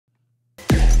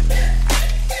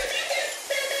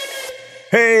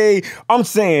Hey, I'm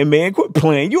saying, man, quit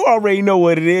playing. You already know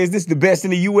what it is. This is the best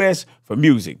in the U.S. for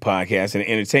music, podcast, and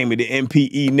entertainment, the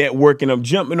MPE Network. And I'm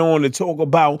jumping on to talk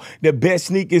about the best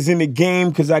sneakers in the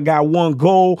game because I got one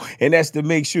goal, and that's to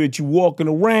make sure that you're walking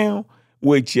around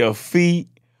with your feet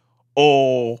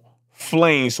all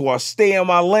flame. So I stay in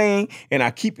my lane, and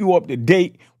I keep you up to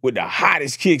date with the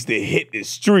hottest kicks that hit the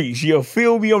streets. You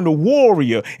feel me? I'm the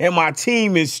warrior, and my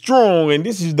team is strong, and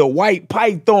this is the White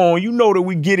Python. You know that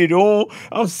we get it on.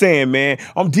 I'm saying, man,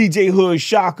 I'm DJ Hood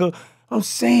Shocker. I'm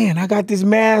saying I got this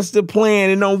master plan,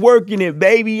 and I'm working it,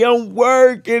 baby. I'm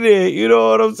working it. You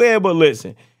know what I'm saying? But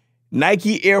listen,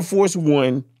 Nike Air Force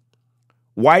One,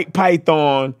 White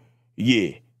Python,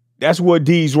 yeah. That's what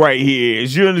these right here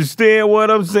is. You understand what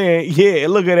I'm saying? Yeah,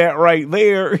 look at that right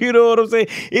there. You know what I'm saying?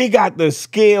 It got the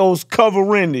scales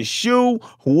covering the shoe.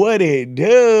 What it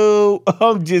do?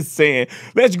 I'm just saying.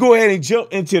 Let's go ahead and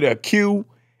jump into the QSA.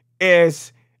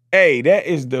 That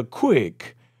is the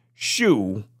quick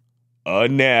shoe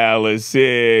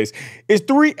analysis. It's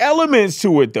three elements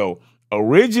to it, though.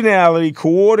 Originality,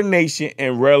 coordination,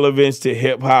 and relevance to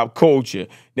hip-hop culture.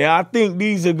 Now, I think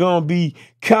these are going to be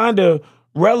kind of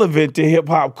relevant to hip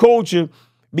hop culture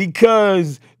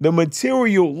because the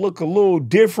material look a little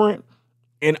different.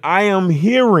 And I am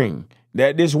hearing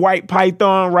that this White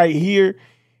Python right here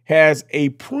has a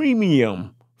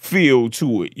premium feel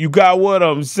to it. You got what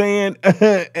I'm saying?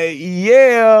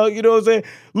 Yeah, you know what I'm saying?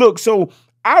 Look, so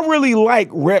I really like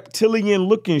reptilian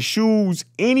looking shoes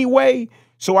anyway.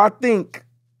 So I think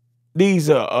these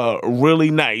are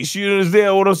really nice. You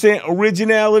understand what I'm saying?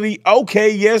 Originality.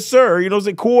 Okay, yes, sir. You know what I'm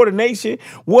saying? Coordination.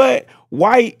 What?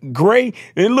 White, gray.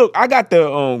 And look, I got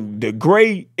the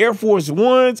gray Air Force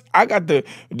Ones. I got the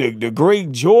gray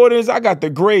Jordans. I got the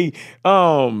gray, you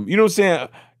know what I'm saying?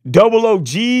 Double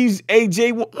OGs,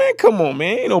 AJ. Man, come on,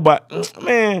 man. Ain't nobody,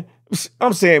 man.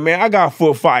 I'm saying, man, I got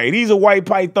foot fire. These are White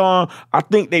Python. I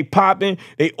think they popping.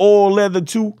 They all leather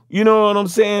too. You know what I'm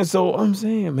saying? So I'm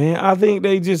saying, man, I think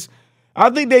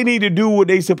they need to do what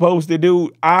they supposed to do.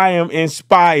 I am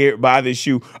inspired by the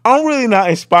shoe. I'm really not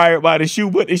inspired by the shoe,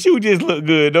 but the shoe just look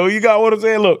good, though. You got what I'm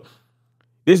saying? Look,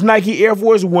 this Nike Air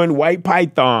Force One White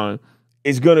Python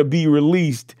is going to be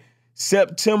released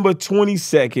September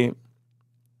 22nd.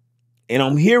 And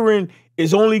I'm hearing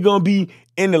it's only going to be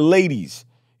in the ladies.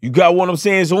 You got what I'm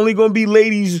saying? It's only going to be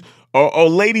ladies or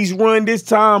ladies run this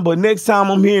time, but next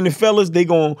time I'm hearing the fellas, they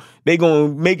gonna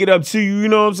make it up to you. You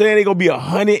know what I'm saying? They gonna be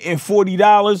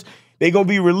 $140. They gonna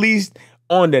be released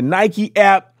on the Nike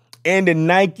app and the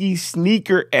Nike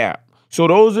sneaker app. So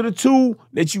those are the two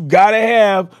that you gotta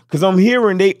have because I'm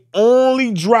hearing they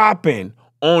only dropping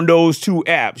on those two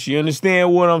apps. You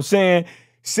understand what I'm saying?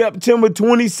 September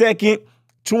 22nd,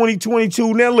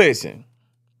 2022. Now listen,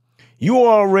 you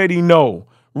already know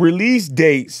release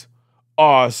dates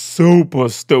are super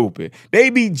stupid. They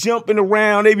be jumping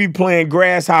around. They be playing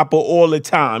grasshopper all the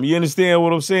time. You understand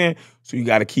what I'm saying? So you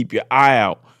got to keep your eye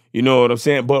out. You know what I'm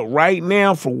saying? But right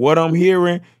now, from what I'm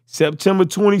hearing, September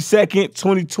 22nd,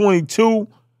 2022,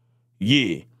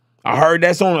 yeah. I heard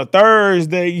that's on a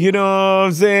Thursday. You know what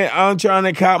I'm saying? I'm trying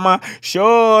to cop my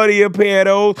shorty a pair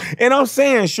of those. And I'm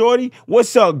saying, shorty,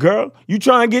 what's up, girl? You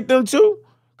trying to get them too?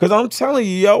 Because I'm telling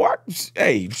you, yo,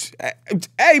 hey,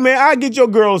 man, I get your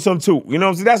girl some too. You know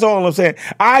what I'm saying? That's all I'm saying.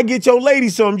 I get your lady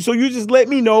some. So you just let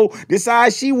me know the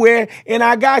size she wear, and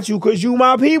I got you because you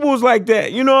my peoples like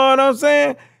that. You know what I'm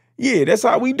saying? Yeah, that's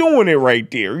how we doing it right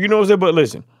there. You know what I'm saying? But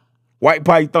listen, White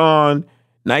Python,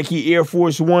 Nike Air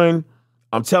Force One,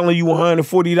 I'm telling you,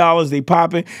 $140, they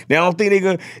popping. Now, I don't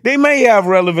think they may have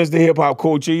relevance to hip hop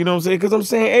culture, you know what I'm saying? Because I'm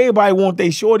saying everybody want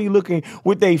they shorty looking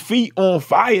with their feet on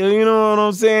fire, you know what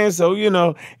I'm saying? So, you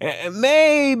know,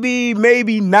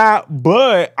 maybe not,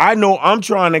 but I know I'm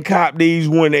trying to cop these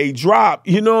when they drop,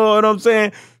 you know what I'm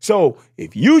saying? So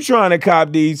if you trying to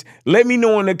cop these, let me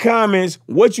know in the comments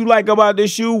what you like about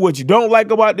this shoe, what you don't like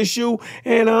about the shoe.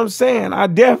 And I'm saying I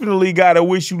definitely gotta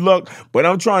wish you luck, but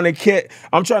I'm trying to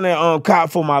cop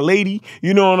for my lady,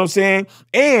 you know what I'm saying?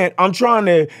 And I'm trying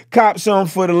to cop some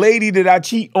for the lady that I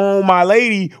cheat on my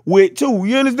lady with too.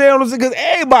 You understand what I'm saying? Because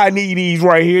everybody need these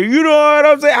right here. You know what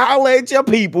I'm saying? Holla at your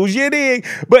peoples, you dig?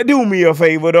 But do me a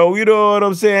favor though, you know what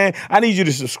I'm saying? I need you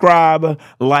to subscribe,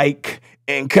 like,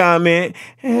 and comment.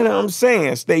 And I'm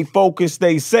saying stay focused,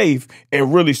 stay safe,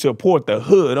 and really support the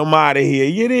hood. I'm out of here.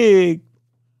 You dig?